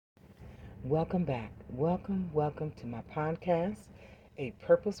Welcome back. Welcome to my podcast, A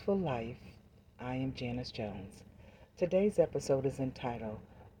Purposeful Life. I am Janice Jones. Today's episode is entitled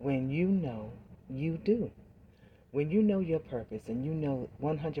When You Know, You Do. When you know your purpose and you know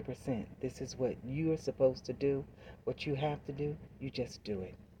 100% this is what you are supposed to do, what you have to do, you just do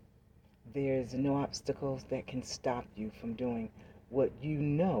it. There's no obstacles that can stop you from doing what you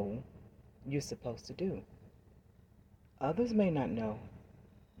know you're supposed to do. Others may not know,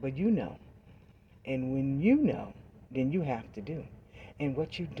 but you know. And when you know, then you have to do. And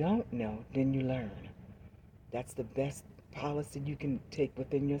what you don't know, then you learn. That's the best policy you can take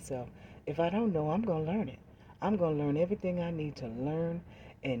within yourself. If I don't know, I'm going to learn it. I'm going to learn everything I need to learn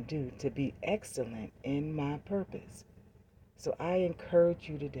and do to be excellent in my purpose. So I encourage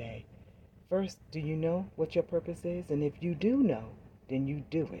you today. First, do you know what your purpose is? And if you do know, then you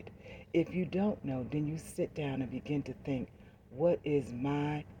do it. If you don't know, then you sit down and begin to think, what is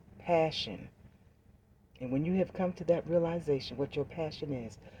my passion? And when you have come to that realization, what your passion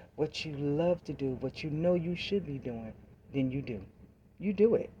is, what you love to do, what you know you should be doing, then you do. You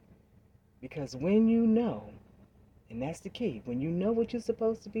do it. Because when you know, and that's the key, when you know what you're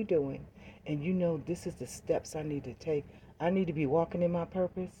supposed to be doing, and you know this is the steps I need to take, I need to be walking in my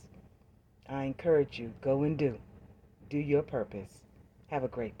purpose, I encourage you, go and do. Do your purpose. Have a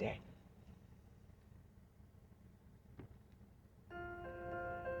great day.